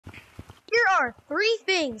are 3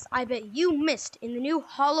 things I bet you missed in the new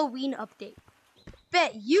Halloween update.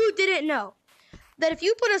 Bet you didn't know that if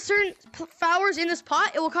you put a certain flowers in this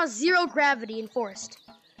pot, it will cause 0 gravity in forest.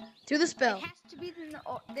 Do the spell. It has to be in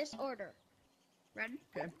this order. Red.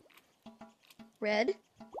 Okay. Red,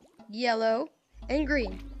 yellow, and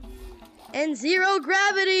green. And 0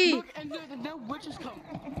 gravity! Look, and now witches come.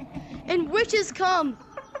 And witches come!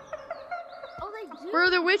 Oh, they do? Where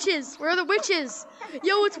are the witches? Where are the witches?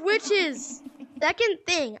 Yo, it's witches! Second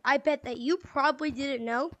thing I bet that you probably didn't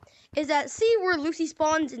know is that, see where Lucy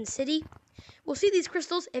spawns in City? Well, see these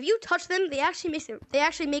crystals? If you touch them, they actually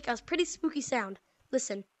make a pretty spooky sound.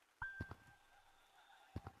 Listen.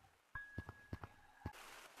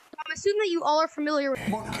 I'm assuming that you all are familiar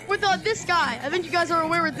with this guy. I think you guys are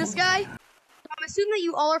aware with this guy. I'm assuming that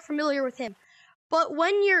you all are familiar with him. But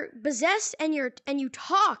when you're possessed and you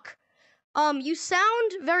talk, you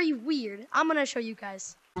sound very weird. I'm gonna show you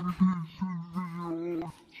guys.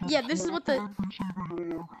 Yeah, this is what the...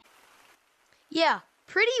 Yeah,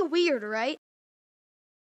 pretty weird, right?